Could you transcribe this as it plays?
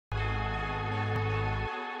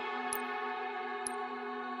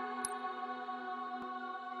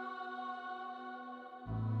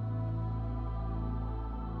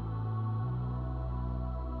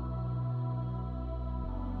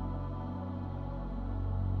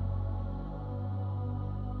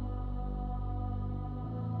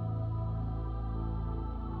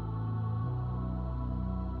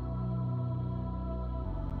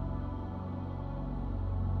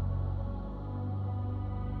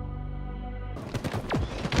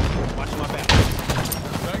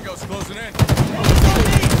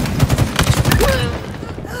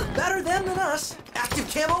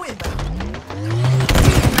camo inbound.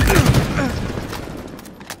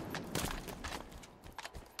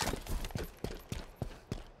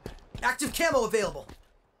 Active camo available.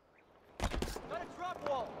 Got a drop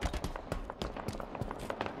wall.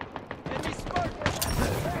 Enemy Spartan.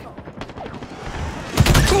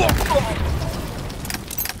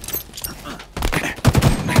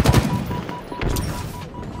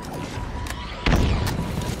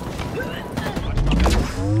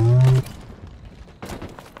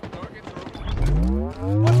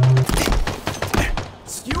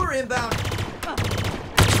 Skewer inbound.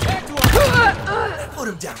 Back to him. Put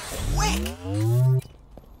him down quick.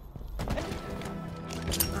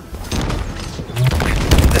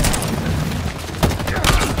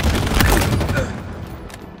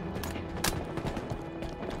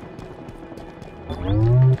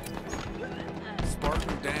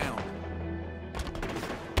 Spartan down.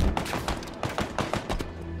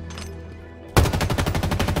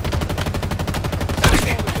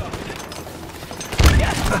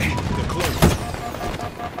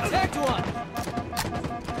 Back to one.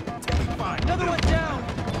 Another one down.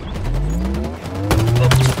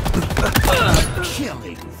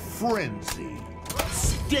 Killing frenzy.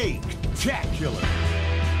 Steak-tacular.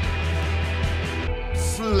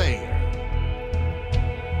 Slayer.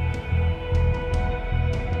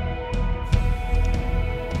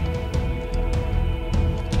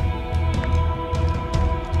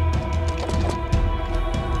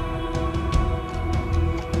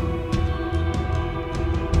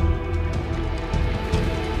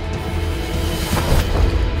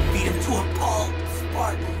 Beat him to a pulp,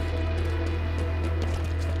 Spartan.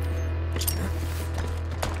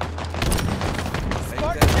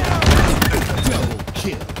 Spartan down. Double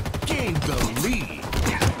kill. Gain the lead.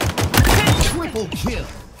 Triple kill.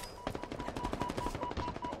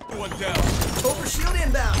 One down. Overshield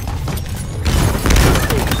inbound.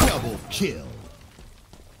 Double kill.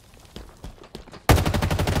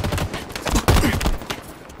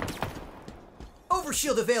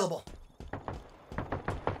 Overshield available.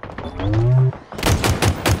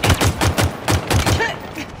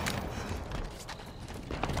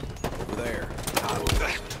 Over there.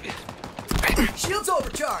 Shield's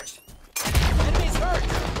overcharged. Enemy's hurt.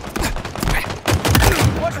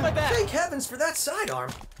 Watch my back. Thank heavens for that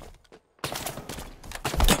sidearm.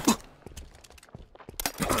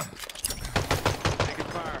 Taking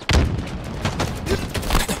fire.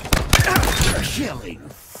 Killing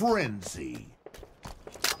frenzy.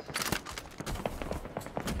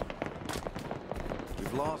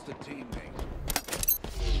 We've lost a teammate.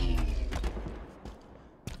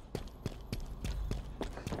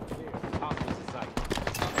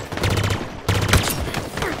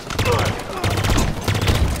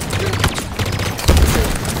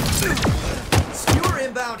 Skewer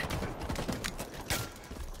inbound.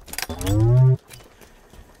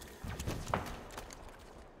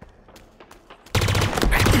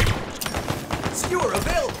 Skewer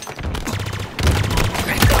available.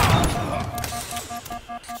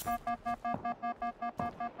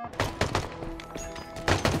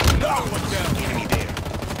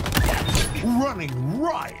 Running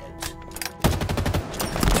riot.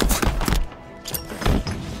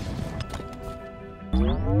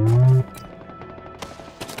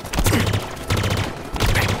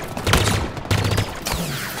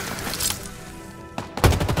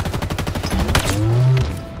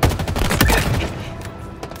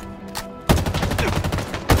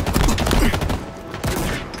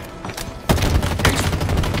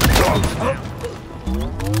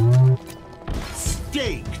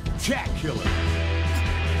 Steak-tacular.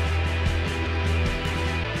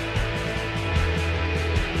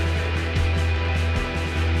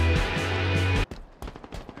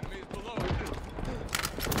 Enemies below.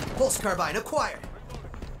 Pulse carbine acquired.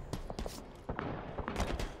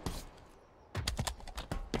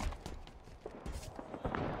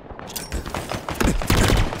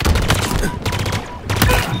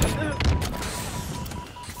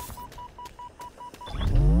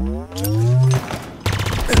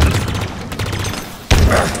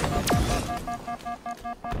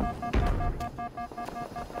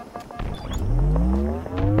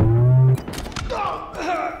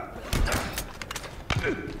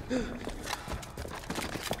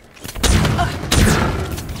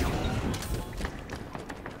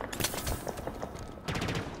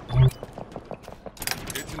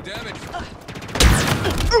 Did some damage.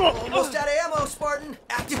 Almost out of ammo, Spartan.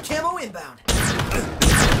 Active camo inbound.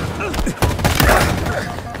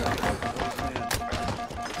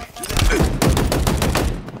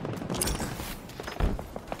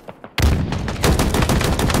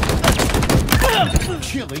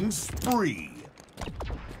 Killing spree.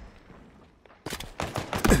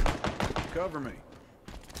 Cover me.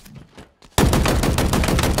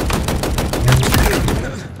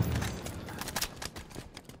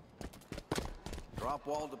 Drop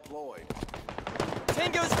wall deployed.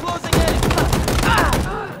 Tango's closing in!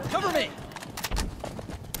 Cover me!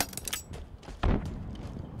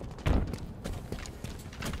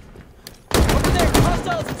 Over there,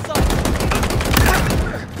 hostiles in sight!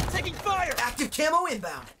 Taking fire! Active camo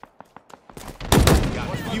inbound.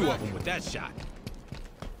 Got a few of them with that shot.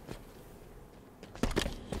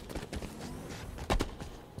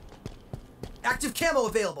 Active camo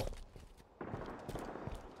available.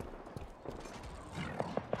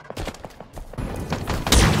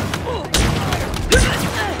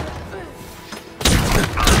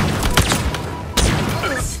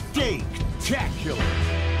 Spectacular.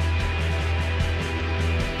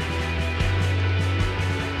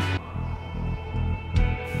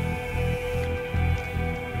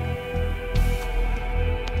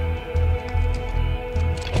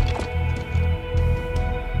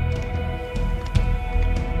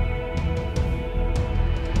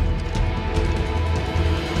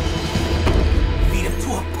 Beat him to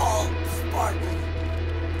a pulp, Spartan.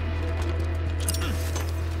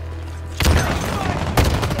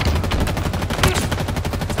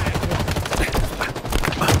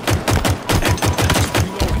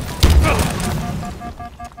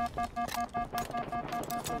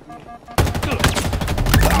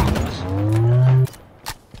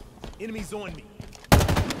 Enemies on me.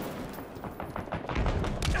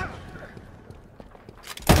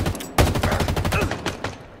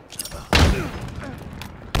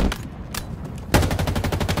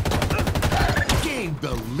 Gained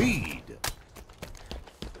the lead.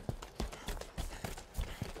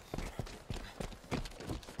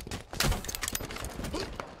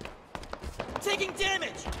 Taking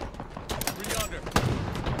damage! Three under.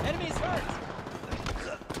 Enemies hurt!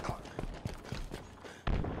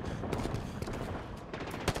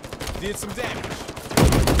 Did some damage.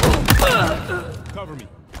 Cover me.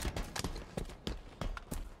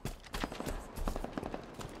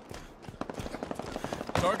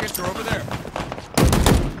 Targets are over there.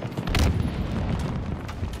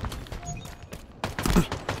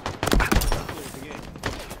 Closing in.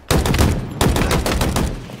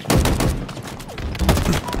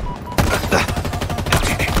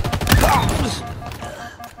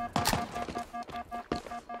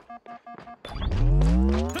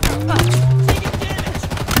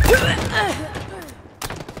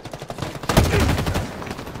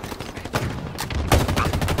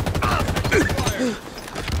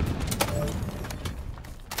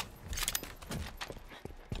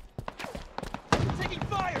 Taking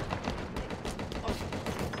fire!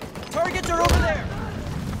 Targets are over there!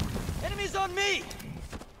 Enemies on me!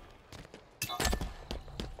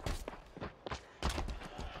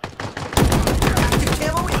 Active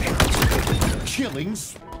camo inbound. Killing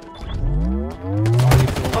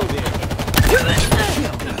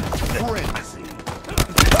frenzy.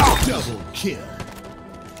 Double kill.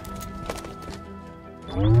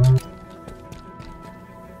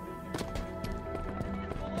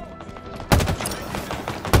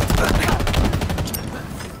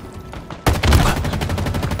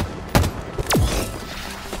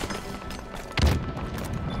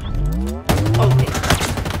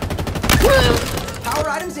 Power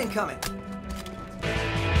items incoming.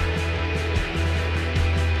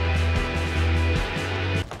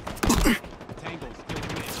 Tango's still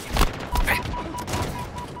in.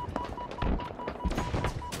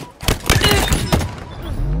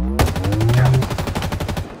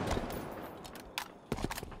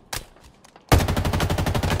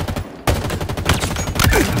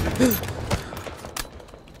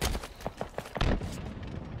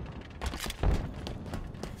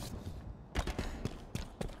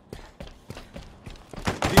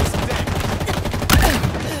 Did some damage.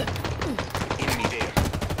 Enemy there.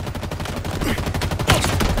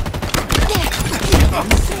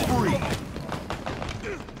 Free.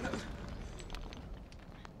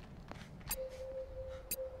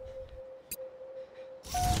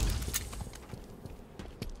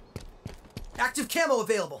 Active camo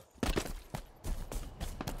available.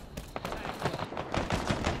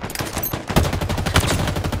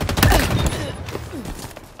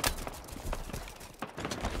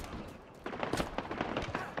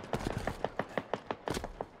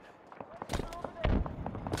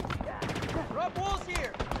 Rob Wall's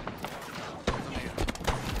here!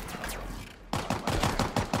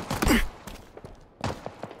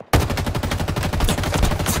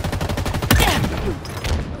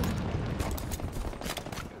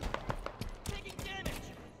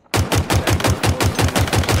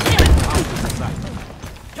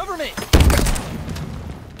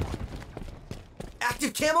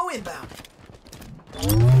 Active camo inbound.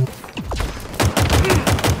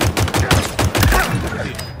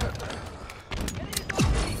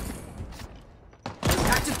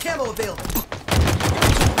 Active camo available.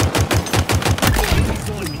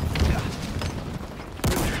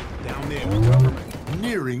 Down there.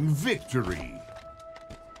 Nearing victory.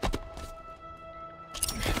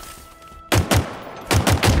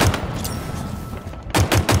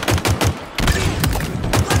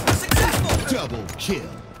 Successful. Double kill.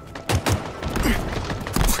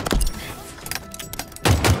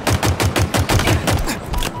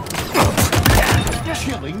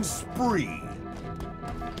 Killing spree.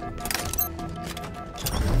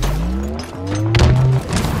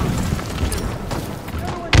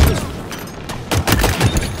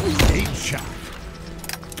 Headshot.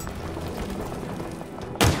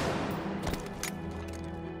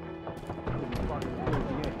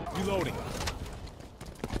 Reloading.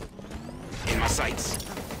 In my sights.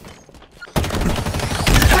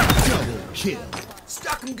 Double kill.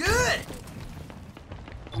 Stuck him good.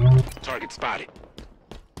 Target spotted.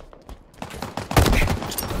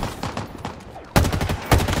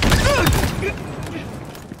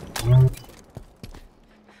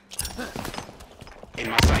 In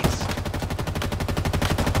my sights.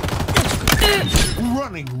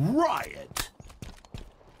 Running riot.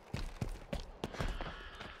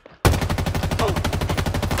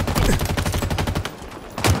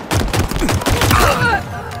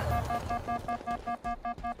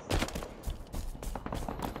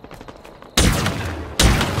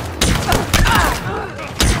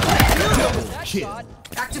 Double kill.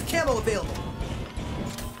 Active camo available.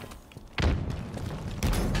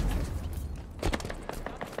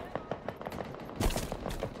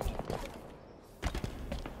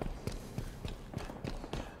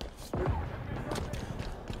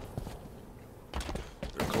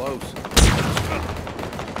 They're close.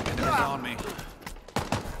 Enemies on me.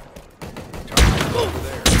 Target over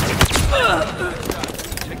there.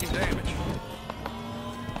 Taking damage.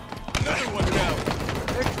 Another one down.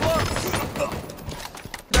 They're close.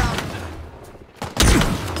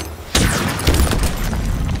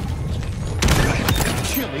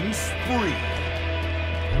 Killing spree.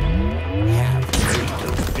 Halfway to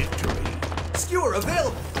victory. Skewer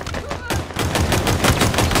available.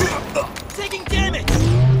 Taking damage.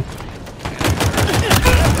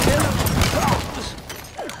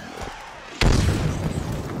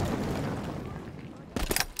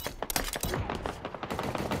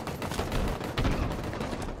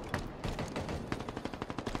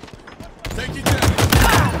 Taking damage.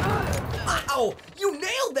 Ow! You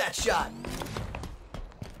nailed that shot.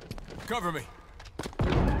 Cover me.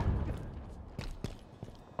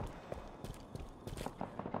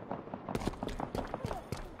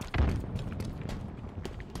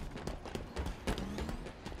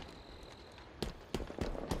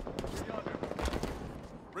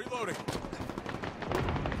 Reloading.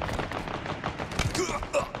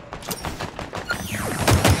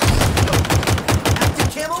 Active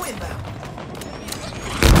camo inbound.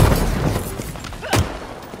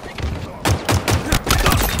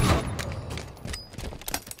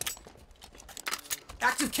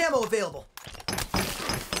 Active camo available.